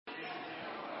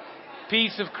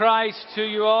Peace of Christ to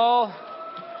you all.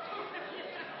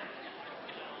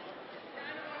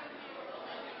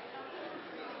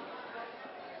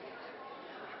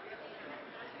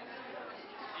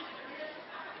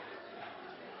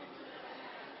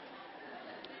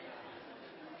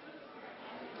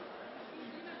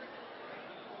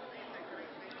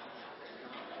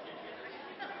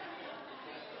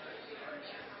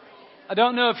 I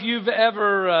don't know if you've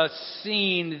ever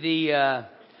seen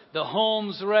the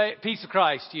Holmes Ray, Peace of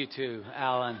Christ, you too,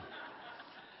 Alan.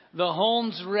 The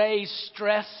Holmes Ray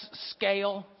stress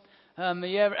scale.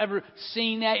 You ever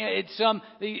seen that?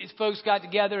 These folks got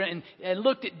together and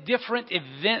looked at different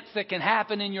events that can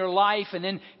happen in your life, and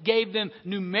then gave them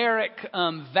numeric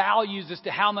values as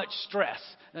to how much stress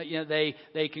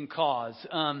they can cause.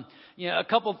 A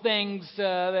couple things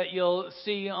that you'll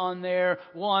see on there.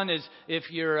 One is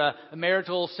if your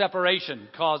marital separation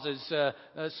causes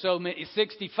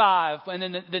 65, and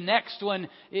then the next one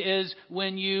is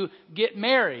when you get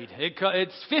married.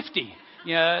 It's 50.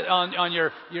 On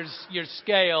your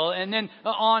scale, and then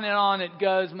on it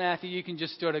goes. Matthew, you can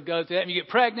just sort of go through that. When you get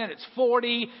pregnant, it's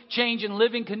 40. Change in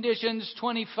living conditions,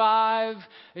 25.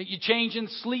 You change in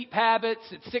sleep habits,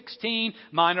 it's 16.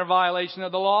 Minor violation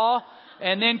of the law.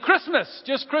 And then Christmas,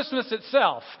 just Christmas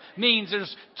itself, means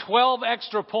there's 12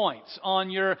 extra points on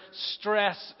your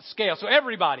stress scale. So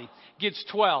everybody gets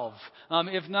 12,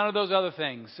 if none of those other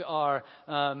things are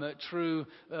true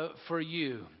for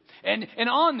you. And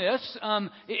on this,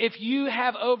 if you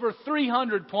have over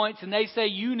 300 points and they say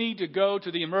you need to go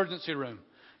to the emergency room,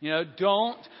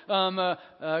 don't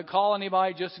call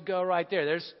anybody, just go right there.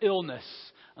 There's illness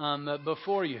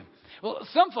before you. Well,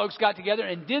 some folks got together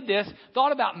and did this,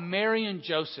 thought about Mary and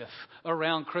Joseph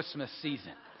around Christmas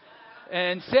season,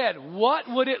 and said, what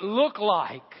would it look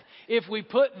like if we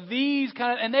put these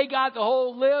and they got the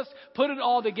whole list, put it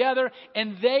all together,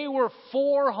 and they were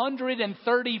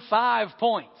 435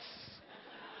 points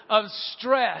of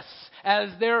stress as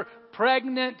their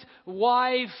pregnant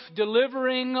wife,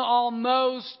 delivering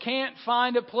almost, can't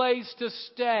find a place to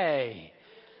stay.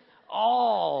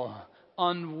 All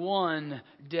on one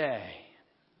day.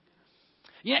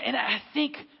 Yeah, and I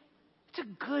think it's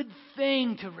a good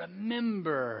thing to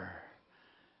remember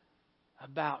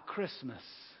about Christmas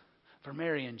for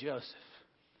Mary and Joseph.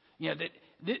 That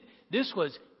this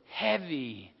was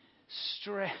heavy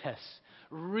stress,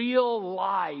 real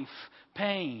life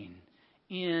pain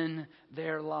in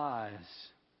their lives.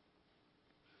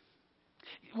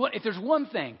 If there's one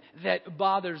thing that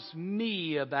bothers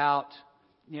me about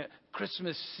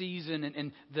Christmas season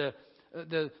and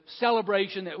the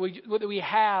celebration that we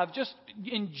have just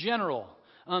in general,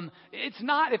 it's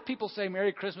not if people say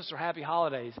Merry Christmas or Happy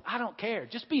Holidays. I don't care.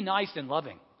 Just be nice and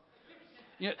loving.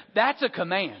 That's a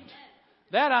command.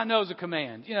 That I know is a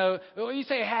command. When you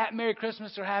say Merry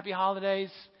Christmas or Happy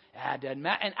Holidays, it doesn't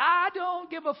matter. And I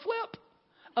don't give a flip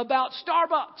about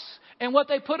Starbucks and what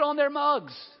they put on their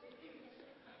mugs.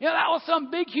 That was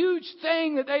some big, huge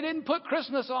thing that they didn't put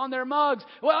Christmas on their mugs.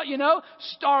 Well,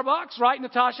 Starbucks, right,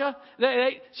 Natasha?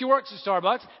 She works at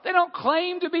Starbucks. They don't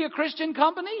claim to be a Christian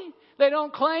company. They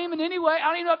don't claim in any way. I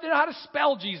don't even know if they know how to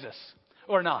spell Jesus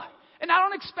or not. And I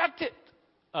don't expect it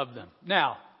of them.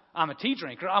 Now, I'm a tea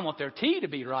drinker. I want their tea to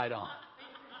be right on.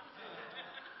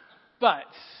 But,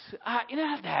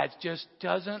 that just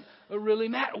doesn't really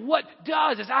matter. What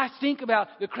does is I think about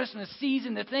the Christmas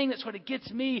season, the thing that sort of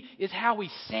gets me is how we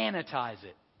sanitize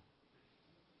it.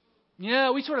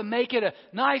 We sort of make it a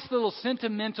nice little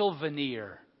sentimental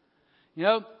veneer.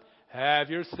 Have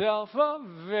yourself a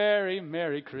very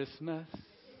Merry Christmas.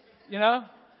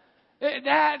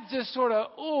 That just sort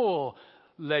of,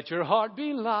 let your heart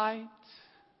be light.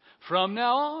 From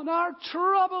now on, our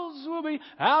troubles will be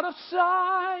out of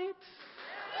sight.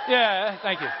 Yeah,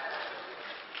 thank you.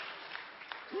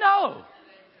 No.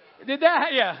 Did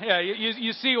that? Yeah.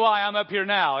 You see why I'm up here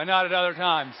now and not at other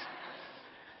times.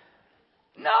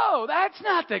 No, that's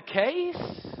not the case.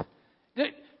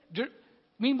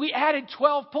 We added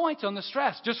 12 points on the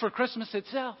stress just for Christmas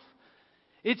itself.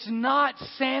 It's not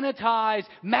sanitized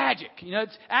magic.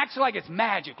 It's actually like it's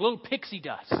magic, little pixie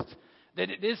dust. That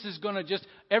this is going to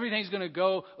everything's going to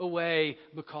go away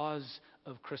because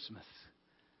of Christmas.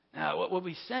 Now, what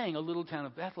we sang, A Little Town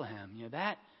of Bethlehem,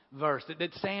 that verse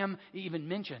that Sam even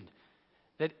mentioned,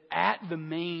 that at the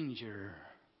manger,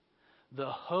 the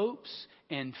hopes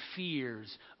and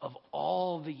fears of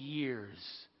all the years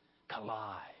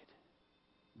collide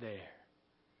there.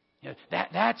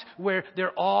 That's where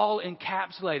they're all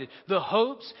encapsulated. The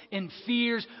hopes and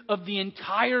fears of the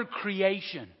entire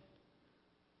creation,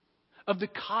 of the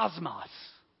cosmos.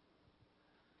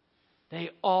 They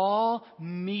all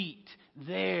meet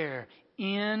there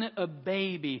in a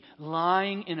baby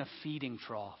lying in a feeding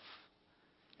trough.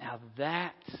 Now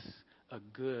that's a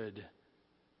good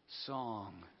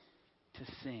song to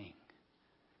sing.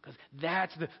 Because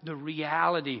that's the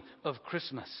reality of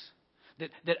Christmas.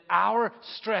 That our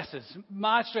stresses,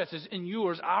 my stresses and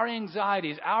yours, our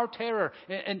anxieties, our terror,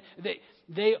 and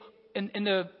the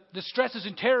stresses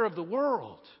and terror of the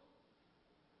world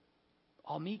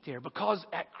all meet there. Because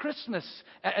at Christmas,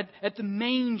 at the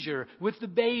manger with the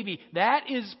baby, that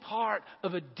is part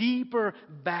of a deeper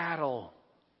battle.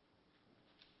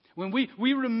 When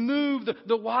we remove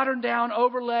the watered down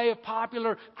overlay of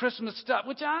popular Christmas stuff,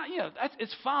 which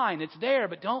it's fine, it's there,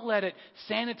 but don't let it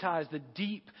sanitize the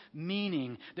deep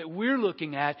meaning that we're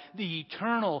looking at, the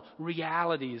eternal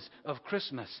realities of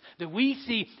Christmas. That we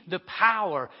see the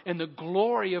power and the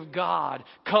glory of God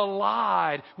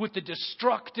collide with the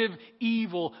destructive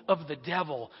evil of the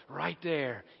devil right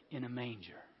there in a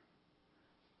manger.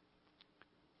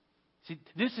 See,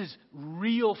 this is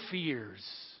real fears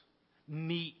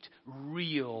meet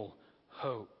real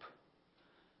hope.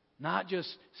 Not just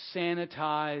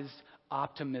sanitized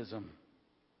optimism.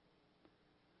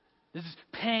 This is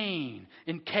pain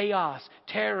and chaos,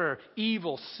 terror,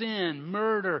 evil, sin,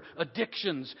 murder,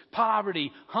 addictions,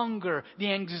 poverty, hunger, the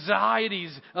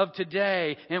anxieties of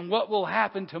today and what will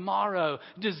happen tomorrow,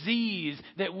 disease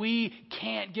that we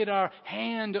can't get our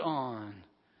hand on.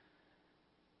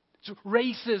 It's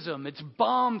racism, it's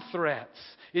bomb threats,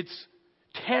 it's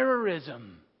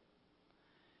terrorism.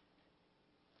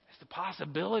 It's the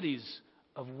possibilities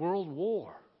of world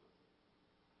war.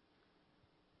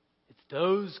 It's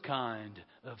those kind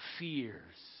of fears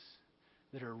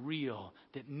that are real,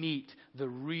 that meet the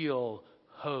real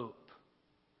hope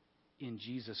in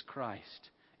Jesus Christ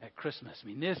at Christmas. I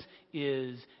mean, this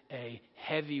is a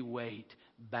heavyweight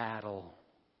battle,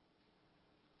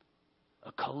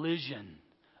 a collision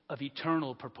of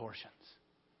eternal proportions.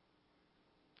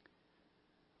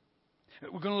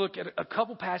 We're going to look at a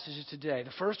couple passages today.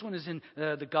 The first one is in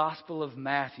the Gospel of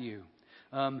Matthew.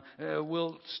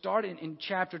 We'll start in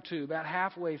chapter 2, about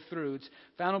halfway through. It's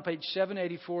found on page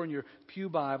 784 in your pew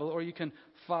Bible, or you can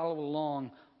follow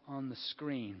along on the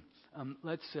screen.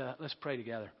 Let's pray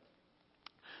together.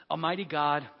 Almighty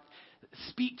God,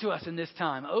 speak to us in this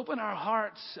time. Open our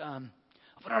hearts,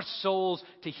 open our souls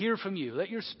to hear from you.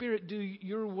 Let your Spirit do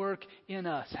your work in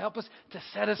us. Help us to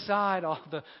set aside all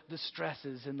the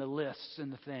stresses and the lists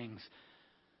and the things.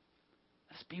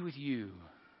 Let's be with you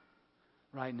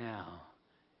right now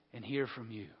and hear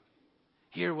from you.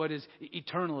 Hear what is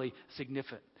eternally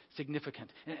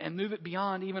significant. And move it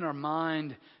beyond even our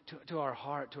mind to our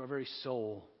heart, to our very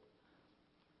soul.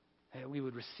 That we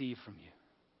would receive from you.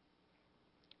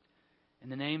 In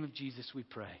the name of Jesus we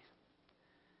pray.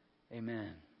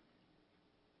 Amen.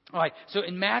 All right, so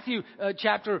in Matthew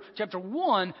chapter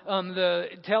 1,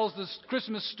 it tells this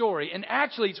Christmas story. And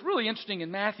actually, it's really interesting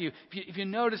in Matthew, if you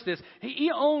notice this,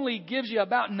 he only gives you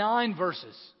about 9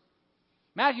 verses.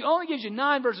 Matthew only gives you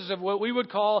 9 verses of what we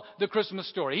would call the Christmas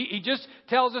story. He just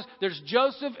tells us there's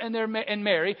Joseph and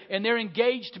Mary, and they're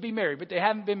engaged to be married, but they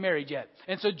haven't been married yet.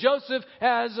 And so Joseph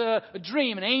has a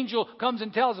dream. An angel comes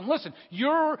and tells him, listen,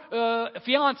 your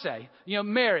fiance,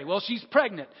 Mary, well, she's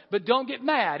pregnant, but don't get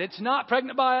mad. It's not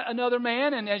pregnant by another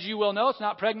man, and as you well know, it's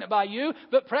not pregnant by you,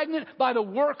 but pregnant by the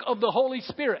work of the Holy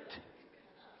Spirit.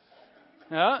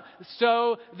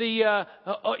 So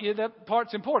that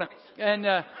part's important.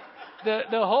 And the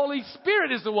Holy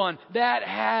Spirit is the one that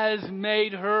has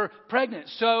made her pregnant.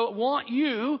 So I want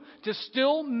you to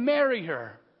still marry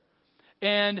her.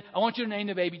 And I want you to name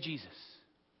the baby Jesus.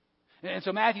 And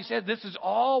so Matthew says this is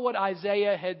all what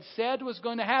Isaiah had said was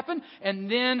going to happen. And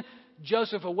then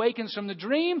Joseph awakens from the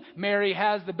dream. Mary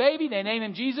has the baby. They name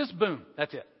him Jesus. Boom.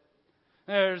 That's it.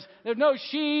 There's no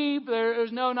sheep,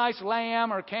 there's no nice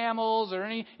lamb or camels or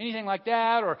anything like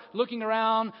that, or looking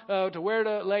around to where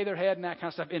to lay their head and that kind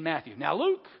of stuff in Matthew. Now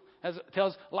Luke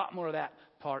tells a lot more of that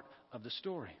part of the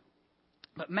story.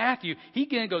 But Matthew, he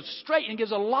goes straight and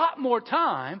gives a lot more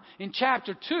time in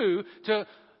chapter 2 to,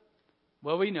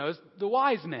 well, we know, the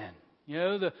wise men.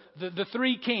 The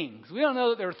 3 kings. We don't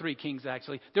know that there were 3 kings,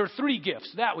 actually. There were 3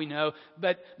 gifts, that we know.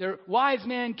 But they're wise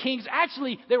men, kings.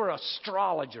 Actually, they were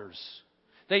astrologers.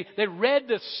 They read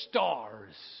the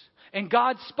stars, and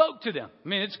God spoke to them. I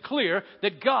mean, it's clear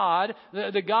that God,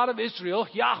 the God of Israel,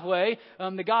 Yahweh,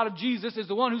 the God of Jesus, is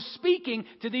the one who's speaking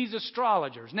to these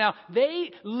astrologers. Now,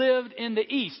 they lived in the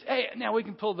east. Hey, now we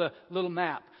can pull the little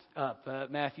map up.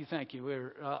 Matthew, thank you. We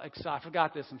were excited. I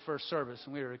forgot this in first service,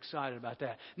 and we were excited about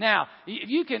that. Now, if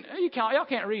y'all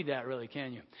can't read that really,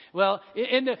 can you? Well,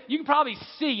 you can probably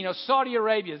see, Saudi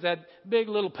Arabia is that big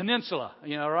little peninsula,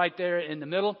 right there in the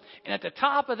middle. And at the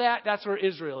top of that, that's where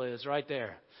Israel is, right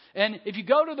there. And if you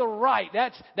go to the right,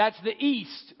 that's the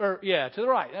east, to the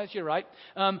right, that's your right.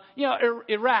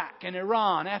 Iraq and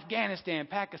Iran, Afghanistan,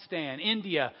 Pakistan,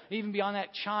 India, even beyond that,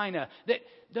 China.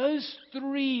 Those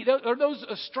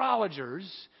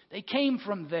astrologers, they came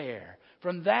from there,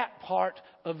 from that part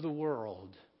of the world,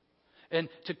 and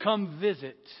to come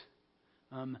visit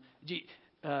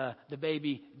the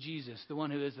baby Jesus, the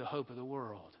one who is the hope of the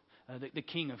world, the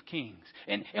King of Kings.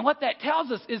 And what that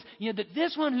tells us is, that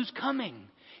this one who's coming,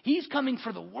 he's coming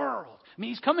for the world. I mean,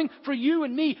 he's coming for you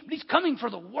and me, but he's coming for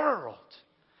the world.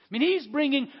 I mean, he's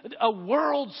bringing a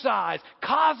world-size,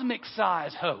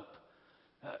 cosmic-size hope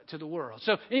to the world.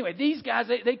 So anyway, these guys,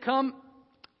 they come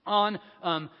on,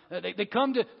 they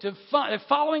come they're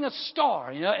following a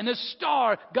star, and this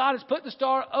star, God has put the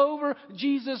star over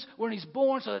Jesus when he's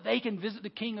born so that they can visit the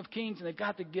King of Kings, and they've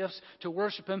got the gifts to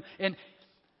worship him. And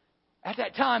at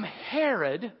that time,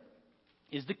 Herod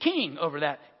is the king over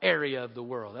that area of the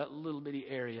world, that little bitty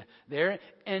area there.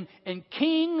 And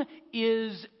king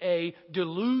is a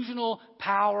delusional,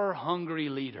 power-hungry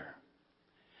leader.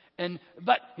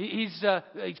 But he's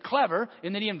clever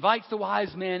in that he invites the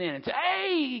wise men in and says,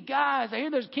 "Hey, guys, I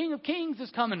hear there's King of Kings is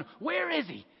coming. Where is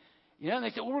he?" And they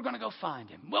say, "Well, we're going to go find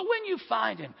him." "Well, when you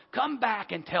find him, come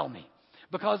back and tell me,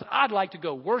 because I'd like to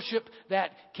go worship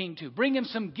that king too. Bring him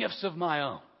some gifts of my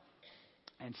own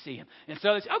and see him." And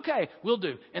so they say, "Okay, we'll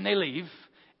do." And they leave.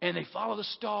 And they follow the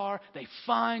star. They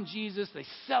find Jesus. They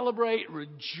celebrate,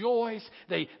 rejoice.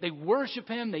 They worship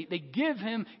him. They give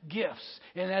him gifts.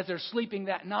 And as they're sleeping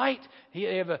that night,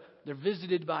 they're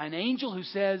visited by an angel who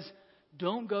says,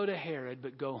 "Don't go to Herod,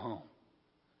 but go home.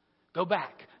 Go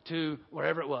back to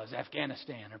wherever it was,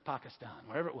 Afghanistan or Pakistan,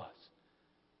 wherever it was.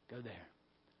 Go there."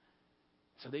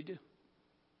 So they do.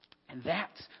 And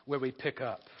that's where we pick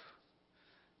up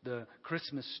the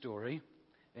Christmas story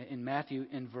in Matthew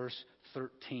in verse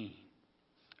 13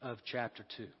 of chapter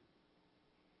 2.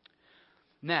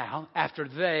 Now, after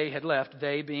they had left,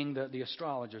 they being the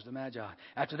astrologers, the Magi,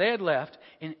 after they had left,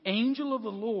 an angel of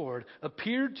the Lord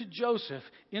appeared to Joseph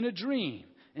in a dream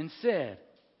and said,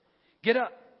 "Get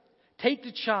up, take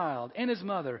the child and his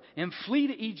mother and flee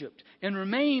to Egypt and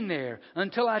remain there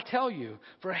until I tell you,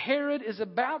 for Herod is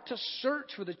about to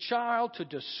search for the child to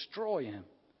destroy him."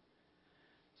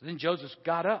 So then Joseph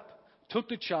got up, took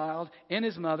the child and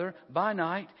his mother by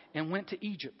night and went to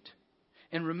Egypt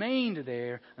and remained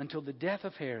there until the death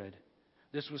of Herod.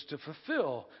 This was to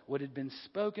fulfill what had been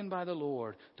spoken by the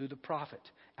Lord through the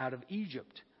prophet. "Out of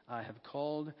Egypt I have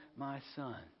called my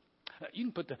son." You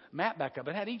can put the map back up.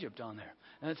 It had Egypt on there.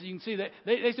 And so you can see that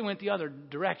they went the other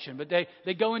direction, but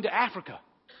they go into Africa,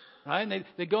 right? And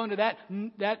they go into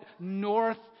that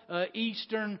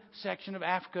northeastern section of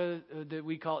Africa that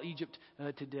we call Egypt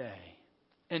today.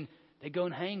 And they go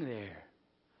and hang there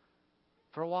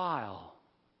for a while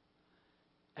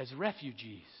as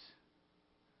refugees.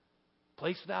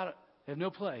 They have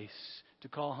no place to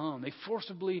call home. They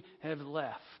forcibly have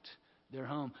left their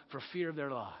home for fear of their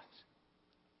lives.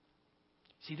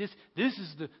 See, this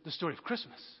is the story of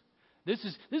Christmas. This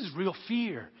is real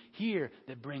fear here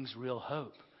that brings real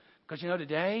hope. Because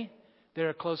today there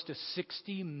are close to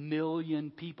 60 million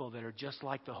people that are just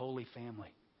like the Holy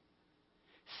Family.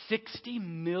 60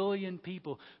 million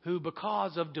people who,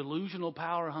 because of delusional,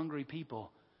 power-hungry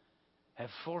people, have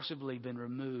forcibly been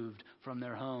removed from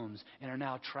their homes and are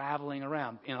now traveling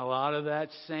around in a lot of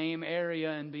that same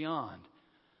area and beyond,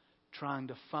 trying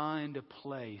to find a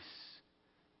place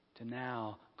to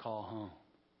now call home.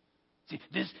 See,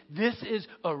 this is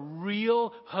a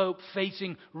real hope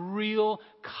facing real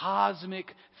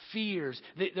cosmic fears.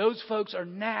 Those folks are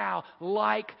now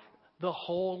like the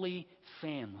Holy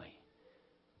Family.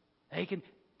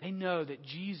 They know that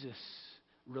Jesus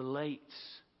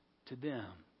relates to them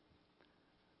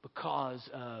because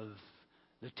of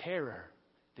the terror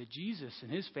that Jesus and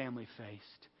his family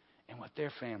faced and what their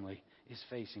family is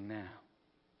facing now.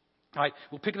 All right,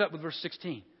 we'll pick it up with verse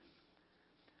 16.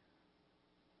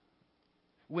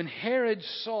 When Herod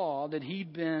saw that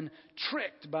he'd been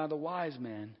tricked by the wise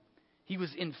men, he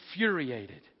was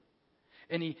infuriated.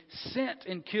 And he sent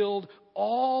and killed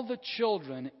all the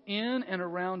children in and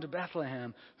around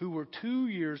Bethlehem who were 2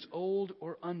 years old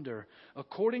or under,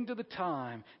 according to the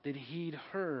time that he'd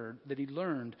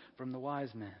learned from the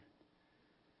wise men.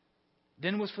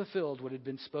 Then was fulfilled what had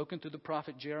been spoken through the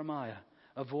prophet Jeremiah.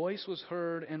 A voice was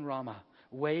heard in Ramah,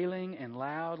 wailing and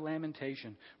loud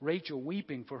lamentation, Rachel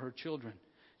weeping for her children.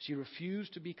 She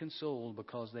refused to be consoled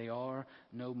because they are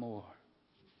no more.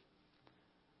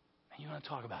 And you want to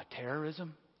talk about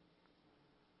terrorism?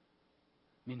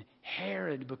 I mean,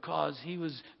 Herod, because he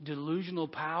was delusional,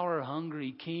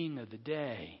 power-hungry king of the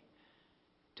day,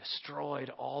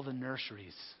 destroyed all the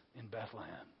nurseries in Bethlehem.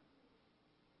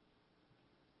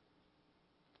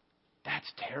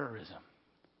 That's terrorism.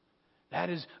 That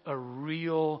is a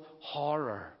real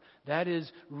horror. That is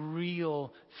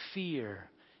real fear.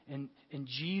 And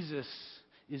Jesus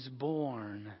is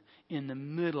born in the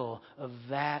middle of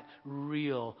that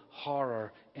real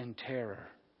horror and terror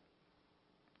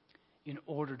in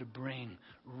order to bring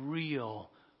real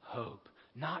hope.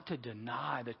 Not to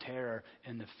deny the terror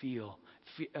and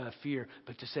the fear,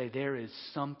 but to say there is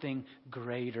something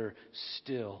greater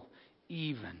still,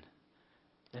 even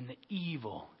than the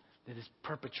evil that is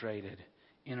perpetrated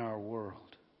in our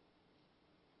world.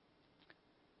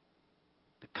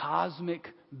 The cosmic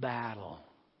battle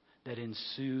that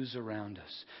ensues around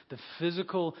us, the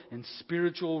physical and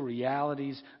spiritual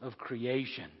realities of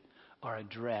creation are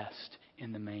addressed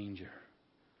in the manger.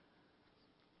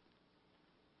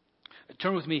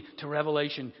 Turn with me to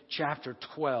Revelation chapter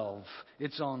 12.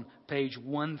 It's on page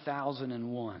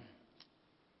 1001.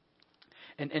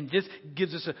 And this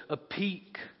gives us a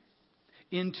peek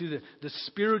into the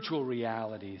spiritual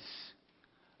realities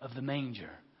of the manger.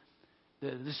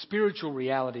 The spiritual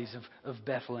realities of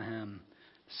Bethlehem.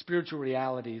 The spiritual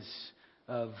realities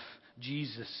of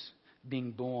Jesus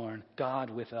being born, God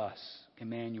with us,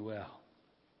 Emmanuel.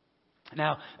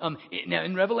 Now,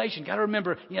 in Revelation, got to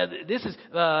remember, this is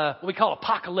what we call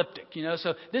apocalyptic.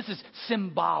 So this is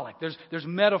symbolic. There's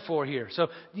metaphor here. So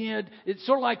it's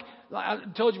sort of like I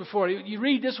told you before. You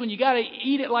read this one, you got to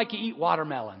eat it like you eat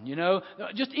watermelon.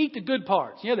 Just eat the good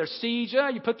parts. There's seeds.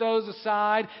 You put those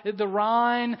aside. The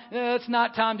rind, it's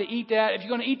not time to eat that. If you're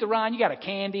going to eat the rind, you got to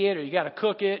candy it or you got to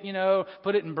cook it.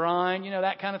 Put it in brine.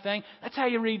 That kind of thing. That's how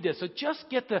you read this. So just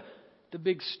get the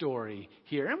big story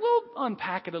here. And we'll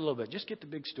unpack it a little bit. Just get the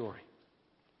big story.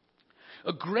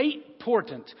 A great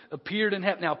portent appeared in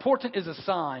heaven. Now, portent is a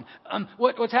sign.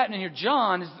 What's happening here?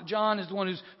 John is the one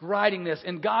who's writing this.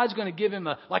 And God's going to give him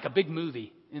a big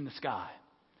movie in the sky.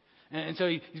 And so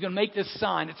he's going to make this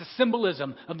sign. It's a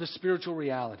symbolism of the spiritual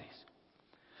realities.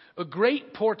 A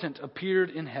great portent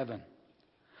appeared in heaven.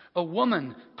 A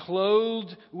woman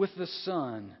clothed with the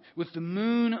sun, with the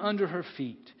moon under her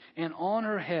feet, and on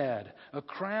her head a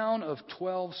crown of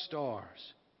 12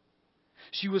 stars.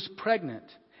 She was pregnant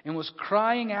and was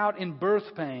crying out in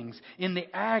birth pangs, in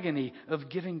the agony of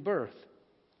giving birth.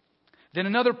 Then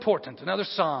another portent, another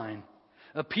sign,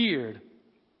 appeared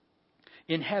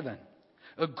in heaven.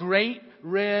 A great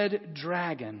red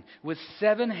dragon with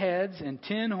 7 heads and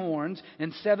 10 horns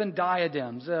and 7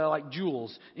 diadems, like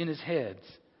jewels, in his heads.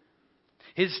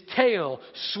 His tail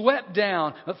swept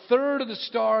down 1/3 of the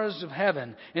stars of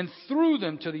heaven and threw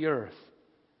them to the earth.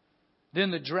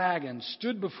 Then the dragon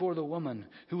stood before the woman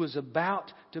who was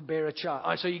about to bear a child.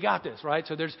 All right, so you got this, right?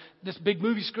 So there's this big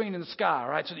movie screen in the sky,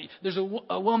 right? So there's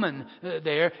a woman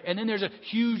there, and then there's a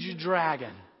huge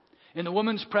dragon. And the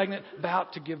woman's pregnant,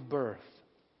 about to give birth.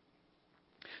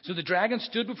 So the dragon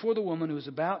stood before the woman who was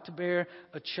about to bear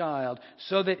a child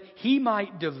so that he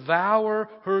might devour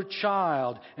her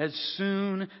child as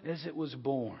soon as it was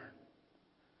born.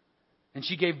 And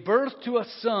she gave birth to a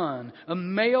son, a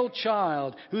male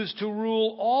child, who is to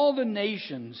rule all the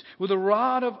nations with a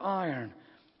rod of iron.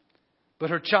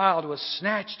 But her child was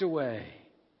snatched away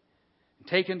and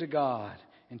taken to God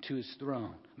and to his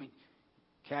throne.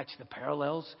 Catch the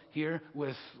parallels here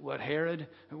with what Herod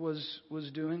was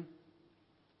doing?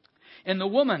 And the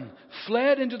woman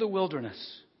fled into the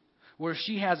wilderness, where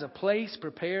she has a place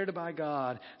prepared by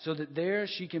God, so that there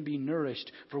she can be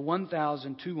nourished for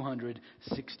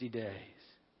 1,260 days.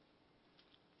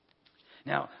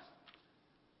 Now,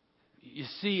 you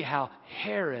see how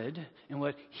Herod and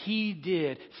what he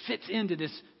did fits into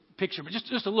this picture, but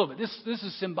just a little bit. This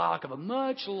is symbolic of a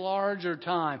much larger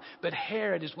time. But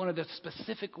Herod is one of the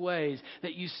specific ways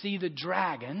that you see the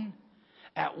dragon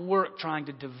at work trying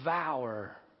to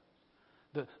devour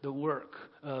the work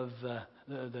of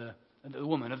the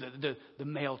woman, of the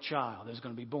male child that's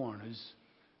going to be born, who's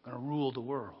going to rule the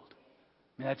world.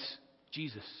 That's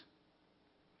Jesus.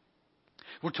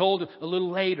 We're told a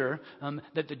little later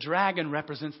that the dragon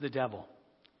represents the devil,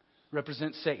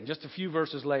 represents Satan. Just a few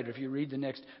verses later, if you read the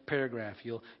next paragraph,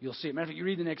 you'll see it. Matter of fact, you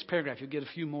read the next paragraph, you'll get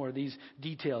a few more of these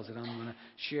details that I'm going to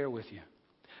share with you.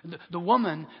 The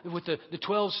woman with the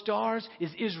 12 stars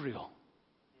is Israel.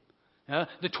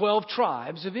 The 12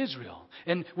 tribes of Israel.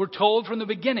 And we're told from the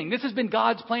beginning, this has been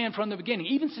God's plan from the beginning,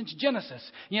 even since Genesis.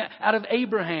 Out of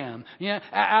Abraham,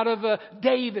 out of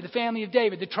David, the family of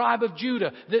David, the tribe of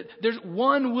Judah. There's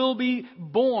one will be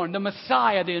born, the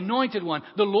Messiah, the anointed one,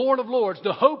 the Lord of Lords,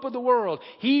 the hope of the world.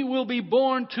 He will be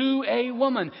born to a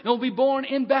woman. He will be born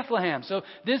in Bethlehem. So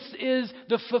this is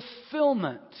the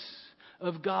fulfillment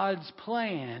of God's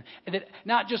plan, and that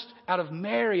not just out of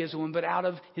Mary as a woman, but out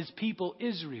of His people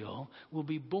Israel will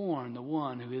be born the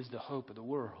one who is the hope of the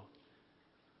world.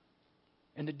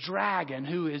 And the dragon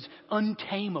who is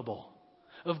untamable,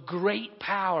 of great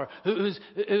power, who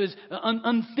is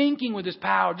unthinking with his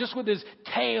power, just with his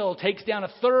tail takes down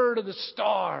 1/3 of the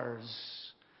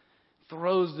stars,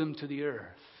 throws them to the earth,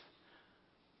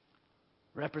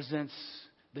 represents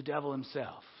the devil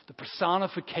himself. The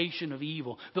personification of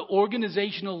evil, the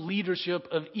organizational leadership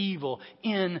of evil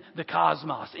in the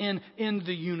cosmos, in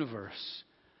the universe.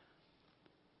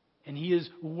 And he is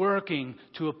working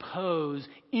to oppose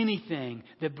anything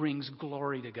that brings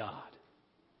glory to God.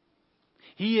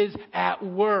 He is at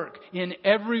work in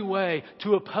every way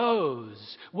to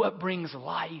oppose what brings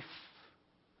life.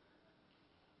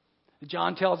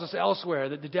 John tells us elsewhere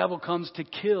that the devil comes to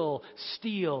kill,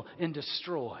 steal, and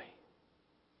destroy.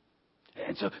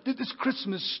 And so this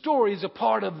Christmas story is a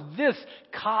part of this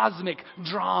cosmic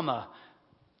drama,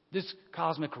 this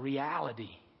cosmic reality.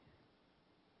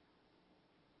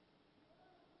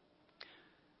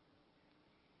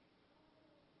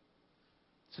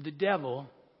 So the devil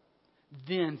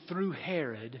then, through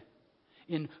Herod,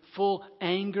 in full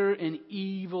anger and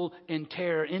evil and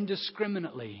terror,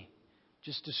 indiscriminately,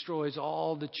 just destroys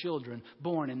all the children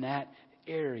born in that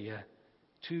area,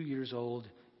 2 years old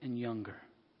and younger.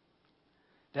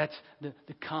 That's the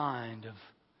kind of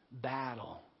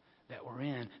battle that we're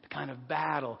in, the kind of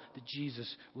battle that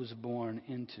Jesus was born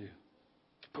into.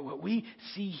 But what we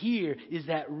see here is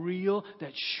that real,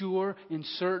 that sure and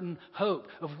certain hope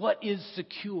of what is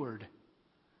secured.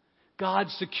 God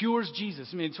secures Jesus.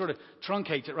 I mean, it sort of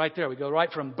truncates it right there. We go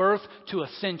right from birth to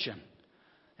ascension.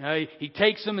 He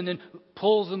takes them and then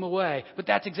pulls them away. But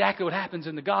that's exactly what happens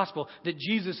in the gospel, that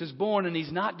Jesus is born and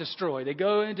He's not destroyed. They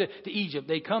go into Egypt.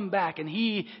 They come back and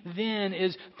He then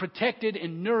is protected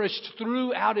and nourished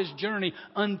throughout His journey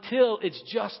until it's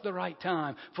just the right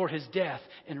time for His death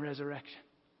and resurrection.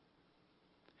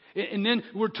 And then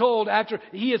we're told after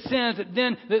He ascends that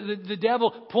then the devil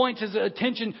points his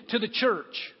attention to the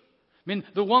church. I mean,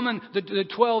 the woman, the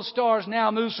 12 stars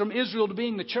now moves from Israel to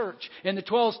being the church. And the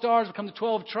 12 stars become the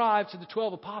 12 tribes to the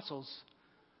 12 apostles.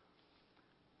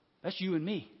 That's you and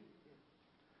me.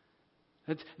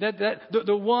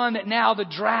 The one that now the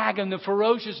dragon, the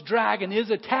ferocious dragon, is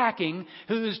attacking,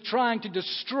 who is trying to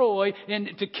destroy and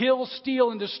to kill, steal,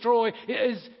 and destroy,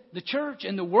 is the church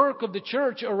and the work of the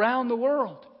church around the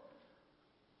world.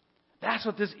 That's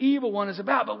what this evil one is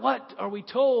about. But what are we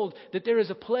told? That there is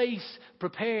a place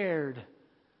prepared,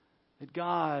 that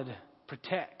God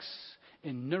protects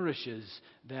and nourishes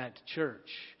that church.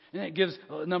 And it gives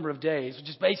a number of days, which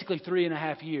is basically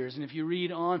 3.5 years. And if you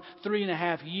read on,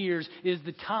 3.5 years is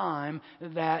the time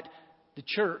that the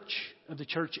church of the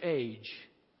church age.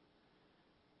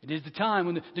 It is the time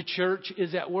when the church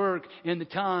is at work, and the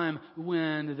time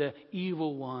when the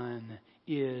evil one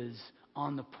is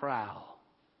on the prowl.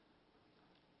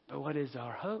 But what is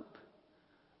our hope?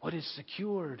 What is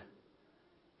secured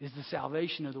is the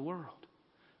salvation of the world.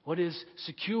 What is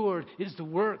secured is the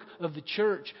work of the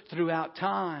church throughout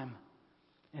time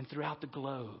and throughout the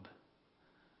globe.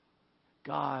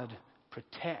 God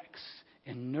protects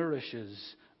and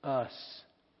nourishes us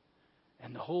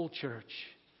and the whole church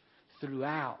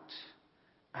throughout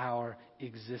our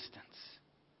existence.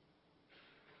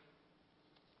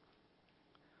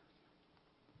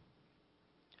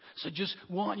 So just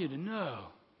want you to know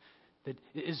that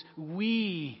as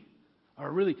we are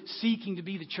really seeking to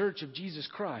be the church of Jesus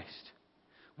Christ,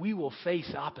 we will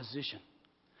face opposition.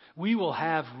 We will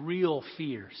have real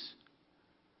fears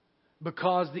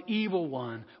because the evil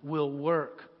one will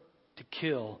work to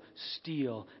kill,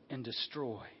 steal, and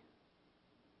destroy.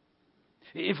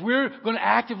 If we're going to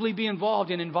actively be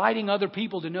involved in inviting other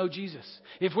people to know Jesus,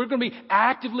 if we're going to be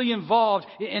actively involved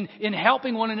in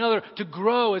helping one another to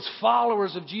grow as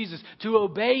followers of Jesus, to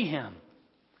obey Him,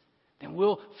 then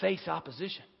we'll face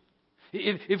opposition.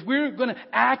 If we're going to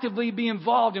actively be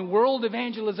involved in world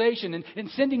evangelization and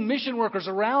sending mission workers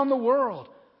around the world,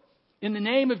 In the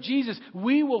name of Jesus,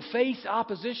 we will face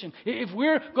opposition. If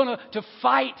we're going to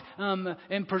fight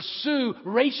and pursue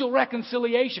racial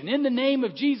reconciliation in the name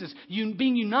of Jesus,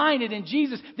 being united in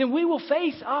Jesus, then we will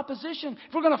face opposition.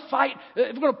 If we're going to fight,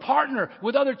 if we're going to partner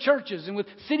with other churches and with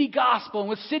City Gospel and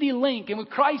with City Link and with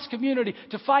Christ Community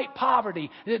to fight poverty,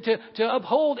 to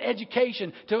uphold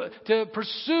education, to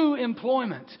pursue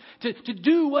employment, to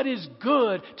do what is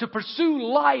good, to pursue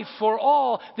life for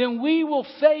all, then we will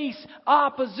face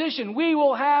opposition. We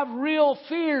will have real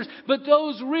fears, but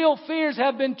those real fears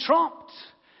have been trumped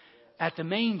at the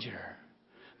manger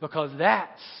because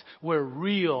that's where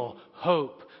real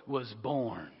hope was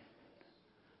born.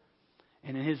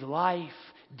 And in His life,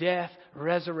 death,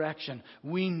 resurrection,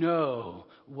 we know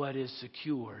what is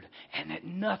secured and that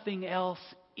nothing else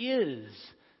is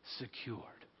secured.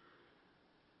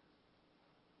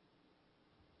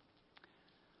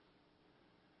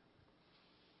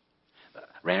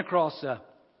 Ran across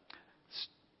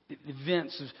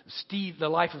events of the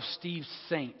life of Steve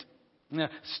Saint. Now,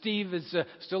 Steve is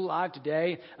still alive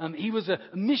today. He was a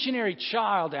missionary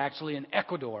child, actually, in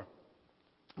Ecuador.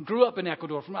 Grew up in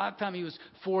Ecuador from the time he was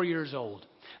 4 years old.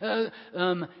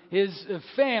 His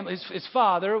family, his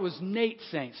father was Nate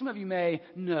Saint. Some of you may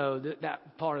know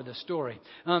that part of the story.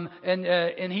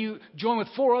 And he joined with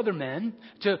 4 other men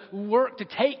to work to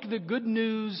take the good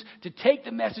news, to take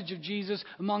the message of Jesus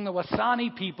among the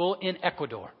Wasani people in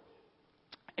Ecuador.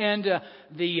 And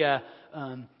they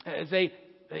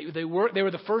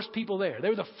were the first people there. They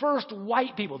were the first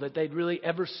white people that they'd really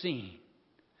ever seen.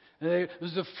 It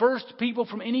was the first people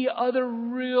from any other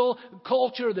real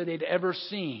culture that they'd ever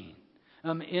seen.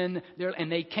 And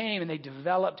they came and they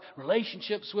developed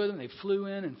relationships with them. They flew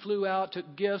in and flew out,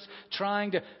 took gifts,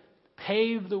 trying to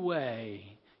pave the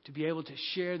way to be able to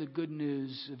share the good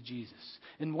news of Jesus.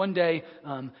 And one day,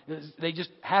 they just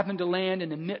happened to land in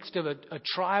the midst of a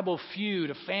tribal feud,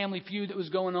 a family feud that was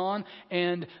going on,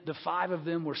 and the 5 of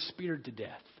them were speared to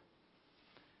death.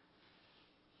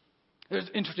 There's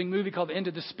an interesting movie called The End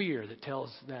of the Spear that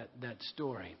tells that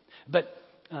story. But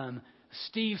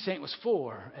Steve Saint was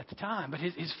 4 at the time, but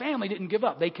his family didn't give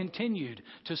up. They continued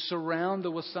to surround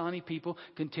the Wasani people,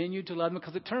 continued to love them,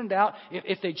 because it turned out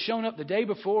if they'd shown up the day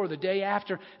before or the day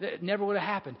after, it never would have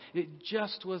happened. It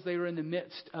just was they were in the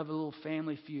midst of a little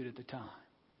family feud at the time.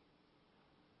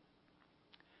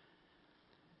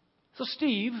 So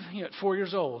Steve, at 4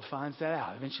 years old, finds that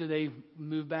out. Eventually they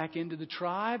move back into the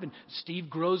tribe, and Steve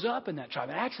grows up in that tribe.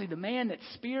 And actually the man that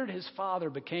speared his father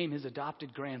became his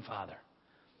adopted grandfather.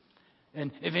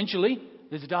 And eventually,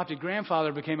 his adopted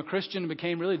grandfather became a Christian and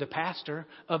became really the pastor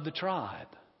of the tribe.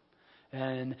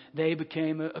 And they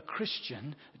became a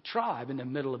Christian tribe in the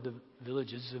middle of the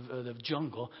villages of the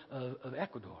jungle of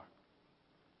Ecuador.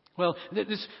 Well,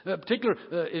 this particular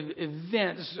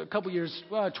event, this is a couple years,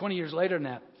 20 years later than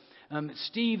that.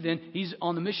 Steve, then, he's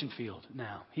on the mission field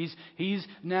now. He's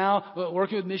now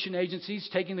working with mission agencies,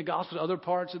 taking the gospel to other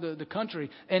parts of the country.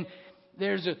 And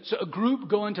there's a group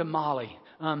going to Mali.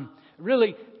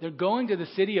 Really, they're going to the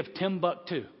city of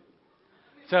Timbuktu.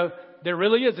 So there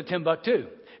really is a Timbuktu.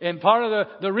 And part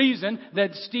of the reason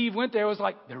that Steve went there was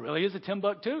like, there really is a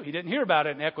Timbuktu. He didn't hear about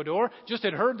it in Ecuador, just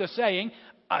had heard the saying,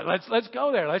 let's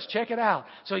go there. Let's check it out.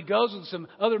 So he goes with some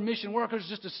other mission workers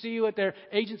just to see what their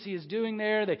agency is doing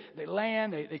there. They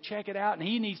land, they check it out, and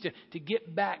he needs to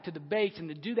get back to the base. And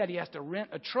to do that, he has to rent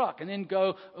a truck and then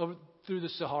go over through the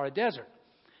Sahara Desert.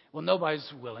 Well, nobody's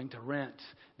willing to rent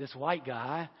this white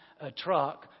guy a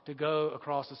truck to go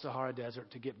across the Sahara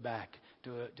Desert to get back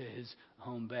to his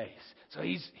home base. So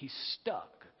he's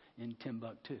stuck in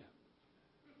Timbuktu,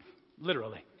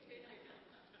 literally.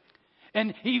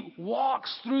 And he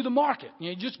walks through the market.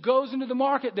 He just goes into the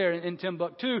market there in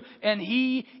Timbuktu, and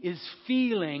he is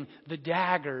feeling the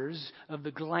daggers of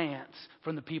the glance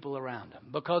from the people around him.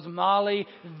 Because Mali,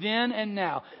 then and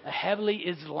now, a heavily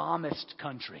Islamist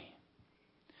country.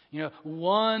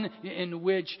 One in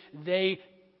which they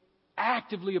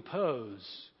actively oppose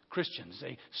Christians.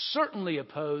 They certainly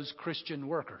oppose Christian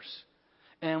workers.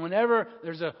 And whenever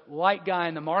there's a white guy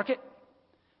in the market,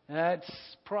 that's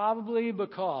probably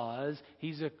because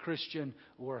he's a Christian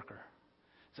worker.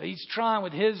 So he's trying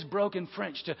with his broken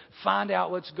French to find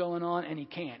out what's going on, and he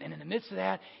can't. And in the midst of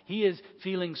that, he is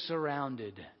feeling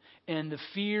surrounded. And the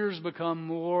fears become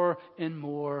more and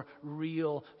more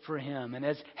real for him. And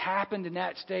as happened in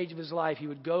that stage of his life, he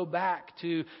would go back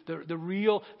to the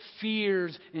real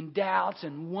fears and doubts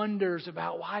and wonders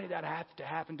about, why did that have to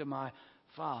happen to my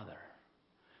father?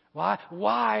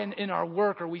 Why in our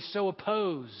work are we so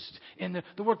opposed in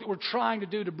the work that we're trying to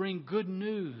do to bring good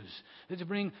news, to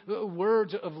bring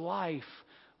words of life?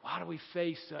 Why do we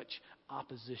face such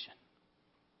opposition?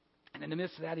 And in the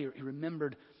midst of that, he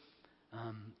remembered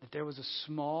that there was a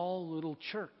small little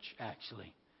church,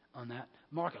 actually, on that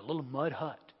market, a little mud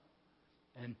hut.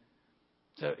 And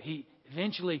so he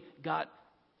eventually got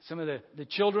some of the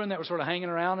children that were sort of hanging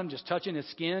around him, just touching his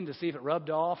skin to see if it rubbed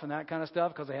off and that kind of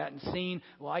stuff, because they hadn't seen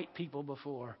white people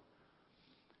before.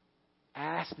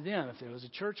 Asked them if there was a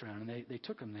church around, and they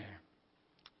took him there.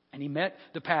 And he met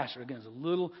the pastor. Again, it was a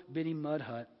little bitty mud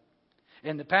hut.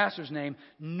 And the pastor's name,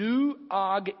 Nu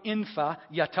Ag Infa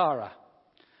Yatara.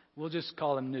 We'll just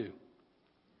call him Nu.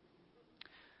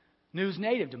 Nu's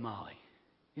native to Mali.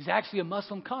 He's actually a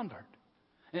Muslim convert.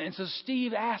 And so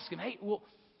Steve asked him, hey, well,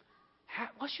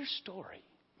 what's your story?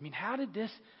 I mean, how did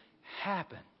this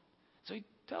happen? So he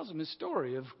tells him his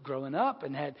story of growing up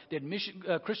and they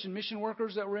had Christian mission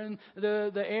workers that were in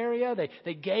the area.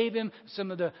 They gave him some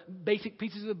of the basic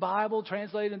pieces of the Bible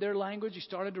translated in their language. He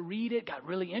started to read it, got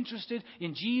really interested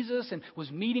in Jesus, and was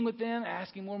meeting with them,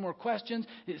 asking more and more questions.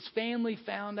 His family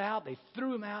found out. They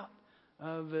threw him out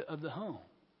of the home.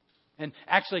 And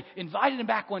actually invited him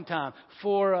back one time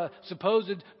for a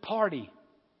supposed party.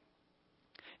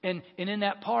 And in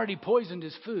that party, poisoned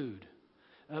his food.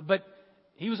 But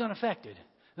he was unaffected.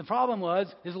 The problem was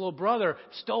his little brother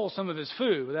stole some of his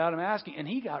food without him asking. And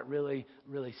he got really,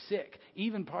 really sick,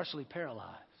 even partially paralyzed.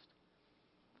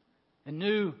 And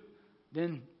Nu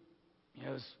then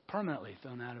was permanently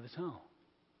thrown out of his home.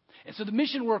 And so the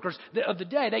mission workers of the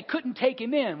day, they couldn't take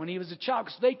him in when he was a child,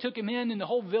 because they took him in and the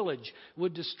whole village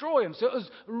would destroy him. So it was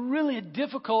really a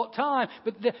difficult time.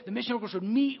 But the mission workers would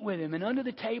meet with him, and under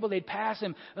the table they'd pass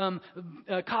him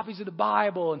copies of the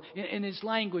Bible in his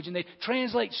language, and they'd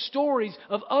translate stories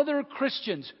of other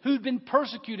Christians who'd been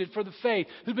persecuted for the faith,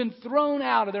 who'd been thrown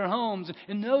out of their homes,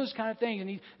 and those kind of things. And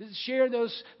he'd share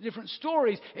those different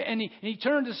stories. And he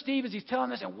turned to Steve as he's telling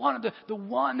this, and the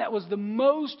one that was the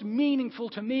most meaningful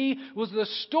to me was the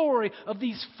story of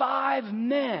these 5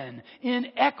 men in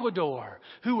Ecuador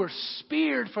who were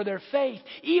speared for their faith,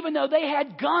 even though they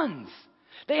had guns.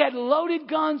 They had loaded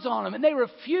guns on them, and they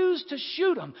refused to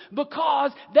shoot them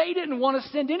because they didn't want to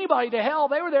send anybody to hell.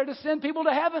 They were there to send people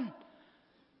to heaven.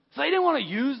 So they didn't want to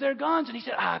use their guns. And he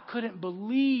said, I couldn't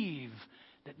believe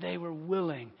that they were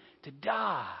willing to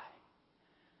die.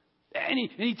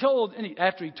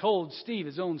 After he told Steve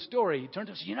his own story, he turned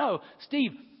to him and said,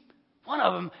 Steve, one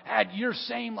of them had your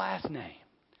same last name.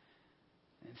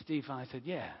 And Steve finally said,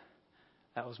 yeah,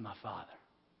 that was my father.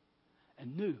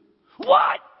 And Nu,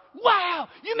 what? Wow!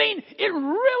 You mean it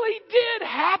really did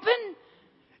happen?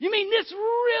 You mean this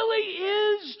really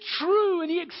is true? And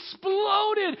he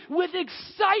exploded with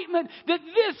excitement that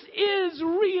this is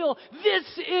real. This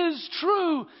is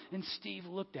true. And Steve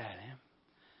looked at him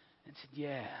and said,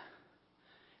 yeah,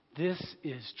 this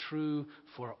is true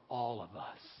for all of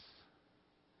us.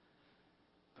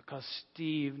 Because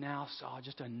Steve now saw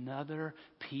just another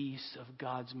piece of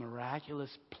God's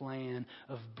miraculous plan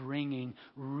of bringing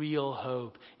real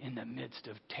hope in the midst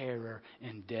of terror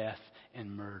and death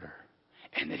and murder.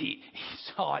 And that he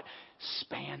saw it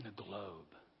span the globe.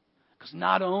 Because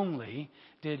not only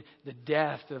did the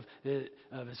death of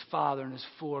his father and his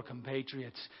 4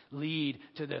 compatriots lead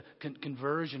to the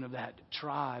conversion of that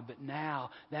tribe, but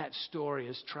now that story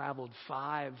has traveled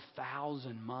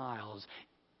 5,000 miles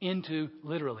into,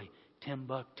 literally,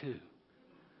 Timbuktu,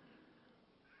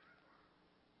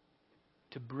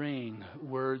 to bring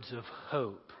words of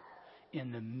hope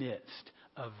in the midst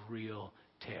of real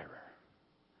terror.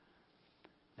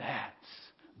 That's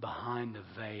behind the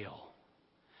veil.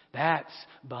 That's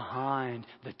behind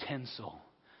the tinsel.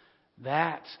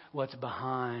 That's what's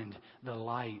behind the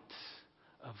lights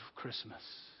of Christmas,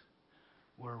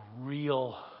 where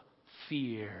real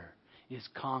fear is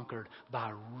conquered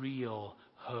by real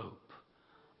hope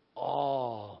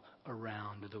all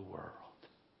around the world.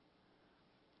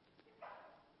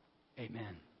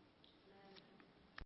 Amen.